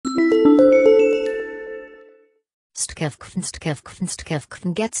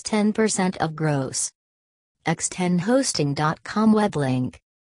Stkefkfn gets 10% of gross. X10hosting.com web link.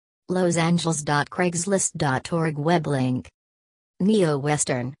 losangeles.craigslist.org web link.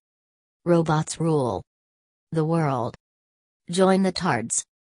 Neo-Western. Robots rule the world. Join the Tards.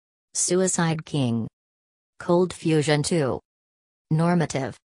 Suicide King. Cold Fusion 2.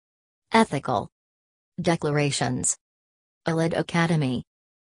 Normative. Ethical. Declarations. Elid Academy.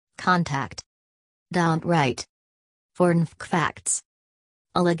 Contact. Don't write. For NFK Facts.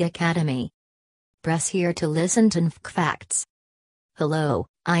 Elid Academy. Press here to listen to NFK Facts. Hello,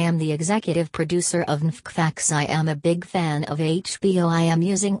 I am the executive producer of NFK Facts. I am a big fan of HBO. I am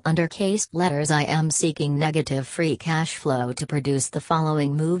using undercased letters. I am seeking negative free cash flow to produce the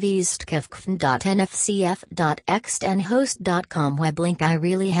following movies. Stkefkfn.nfcf.x10host.com web link. I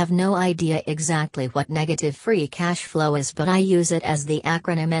really have no idea exactly what negative free cash flow is, but I use it as the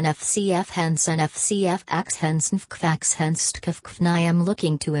acronym NFCF, hence NFCFX, hence NFK Facts, hence Stkefkfn. I am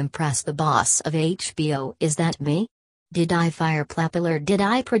looking to impress the boss of HBO. Is that me? Did I fire Plepler? Did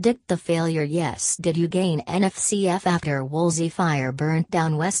I predict the failure? Yes. Did you gain NFCF after Woolsey Fire burnt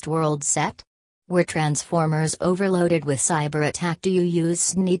down Westworld set? Were Transformers overloaded with cyber attack? Do you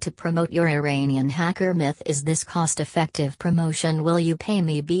use SNI to promote your Iranian hacker myth? Is this cost-effective promotion? Will you pay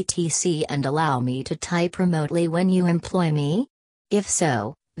me BTC and allow me to type remotely when you employ me? If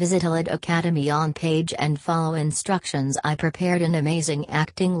so, visit Elid Academy on page and follow instructions. I prepared an amazing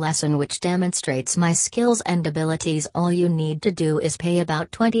acting lesson which demonstrates my skills and abilities. All you need to do is pay about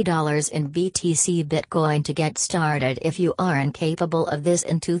 $20 in BTC Bitcoin to get started. If you are incapable of this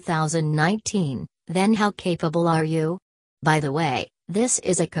in 2019, then how capable are you? By the way, this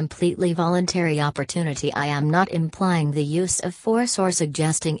is a completely voluntary opportunity. I am not implying the use of force or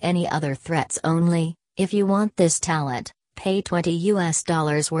suggesting any other threats. Only, if you want this talent, pay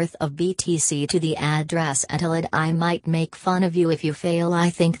 $20 worth of BTC to the address at Elid. I might make fun of you if you fail.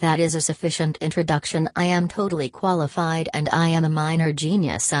 I think that is a sufficient introduction. I am totally qualified and I am a minor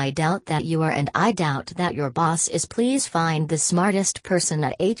genius. I doubt that you are, and I doubt that your boss is. Please find the smartest person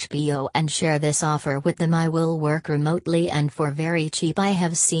at HBO and share this offer with them. I will work remotely and for very cheap. I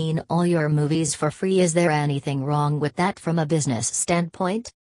have seen all your movies for free. Is there anything wrong with that from a business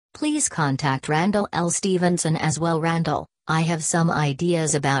standpoint? Please contact Randall L. Stevenson as well. Randall, I have some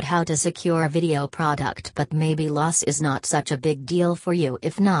ideas about how to secure a video product, but maybe loss is not such a big deal for you.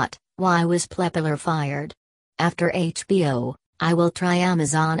 If not, why was Plepler fired? After HBO, I will try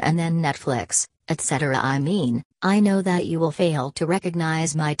Amazon and then Netflix, etc. I mean, I know that you will fail to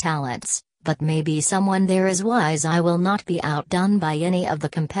recognize my talents, but maybe someone there is wise. I will not be outdone by any of the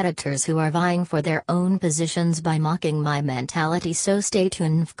competitors who are vying for their own positions by mocking my mentality. So stay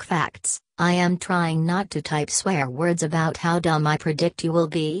tuned. NFK Facts. I am trying not to type swear words about how dumb I predict you will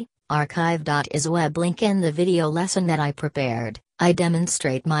be. Archive.is web link. In the video lesson that I prepared, I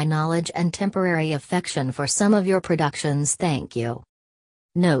demonstrate my knowledge and temporary affection for some of your productions. Thank you.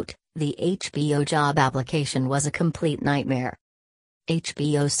 Note, the HBO job application was a complete nightmare.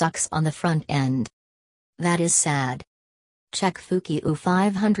 HBO sucks on the front end. That is sad. Check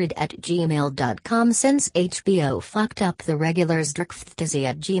fukiu500@gmail.com since HBO fucked up the regulars.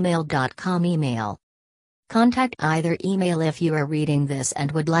 drftizzy@gmail.com email. Contact either email if you are reading this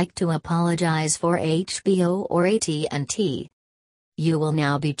and would like to apologize for HBO or AT&T. You will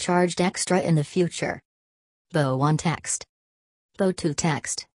now be charged extra in the future. Bo1 text. Bo2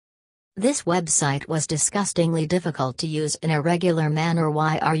 text. This website was disgustingly difficult to use in a regular manner.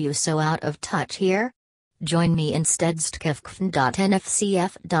 Why are you so out of touch here? Join me instead.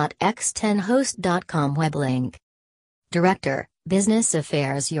 Stkefkfn.nfcf.x10host.com web link. Director, Business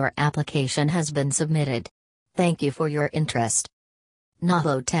Affairs. Your application has been submitted. Thank you for your interest.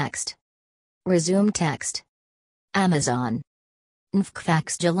 Navo text. Resume text. Amazon. NFK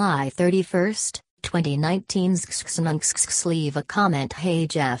Facts July 31st, 2019. Leave a comment. Hey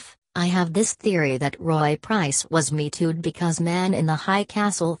Jeff, I have this theory that Roy Price was Me Too'd because man in the High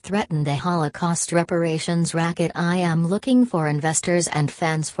Castle threatened the Holocaust reparations racket. I am looking for investors and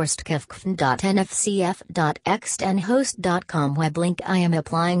fans for stkefkfn.nfcf.x10host.com web link. I am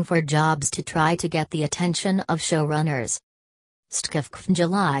applying for jobs to try to get the attention of showrunners. Stkefkfn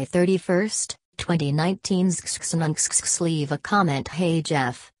July 31st, 2019. Leave a comment. Hey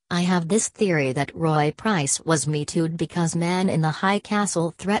Jeff, I have this theory that Roy Price was Me Too'd because man in the High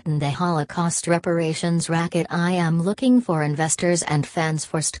Castle threatened the Holocaust reparations racket. I am looking for investors and fans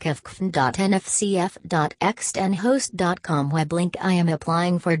for stkefkfn.nfcf.x10host.com web link. I am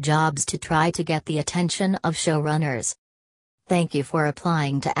applying for jobs to try to get the attention of showrunners. Thank you for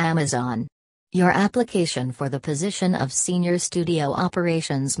applying to Amazon. Your application for the position of Senior Studio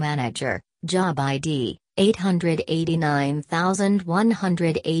Operations Manager, job ID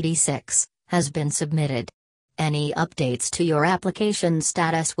 889,186, has been submitted. Any updates to your application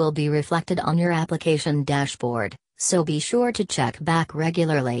status will be reflected on your application dashboard, so be sure to check back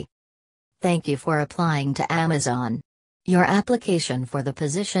regularly. Thank you for applying to Amazon. Your application for the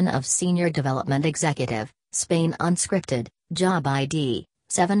position of Senior Development Executive, Spain Unscripted, job ID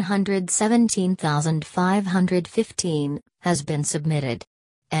 717,515, has been submitted.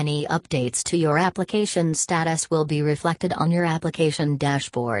 Any updates to your application status will be reflected on your application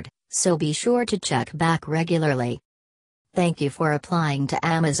dashboard, so be sure to check back regularly. Thank you for applying to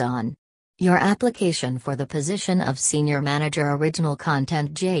Amazon. Your application for the position of Senior Manager Original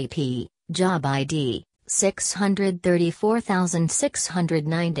Content JP, job ID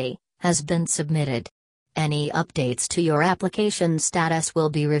 634,690, has been submitted. Any updates to your application status will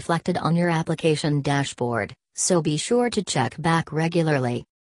be reflected on your application dashboard, so be sure to check back regularly.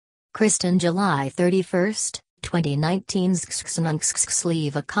 Kristen, July 31st, 2019.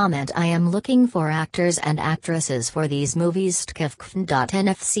 Leave a comment. I am looking for actors and actresses for these movies.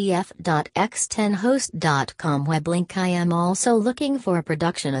 Skifkf.nfcf.x10host.com web link. I am also looking for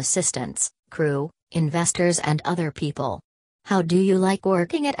production assistants, crew, investors and other people. How do you like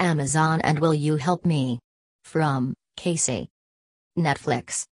working at Amazon and will you help me? From Casey.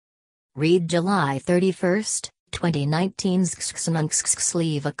 Netflix. Read July 31st, 2019.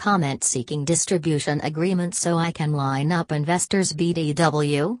 Leave a comment seeking distribution agreement so I can line up investors.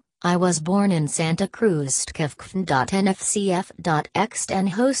 BDW, I was born in Santa Cruz.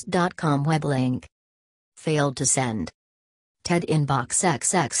 Skifkf.nfcf.x10host.com web link. Failed to send. TED inbox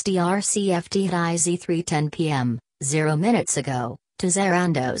xxdrcft IZ3:10 p.m., 0 minutes ago, to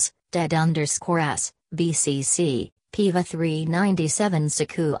Zerandos, dead_s, BCC, Piva 397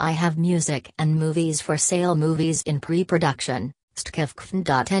 Saku. I have music and movies for sale. Movies in pre-production.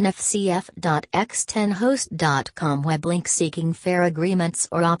 Skifkf.nfcf.x10host.com web link. Seeking fair agreements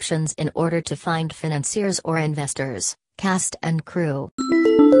or options in order to find financiers or investors, cast and crew.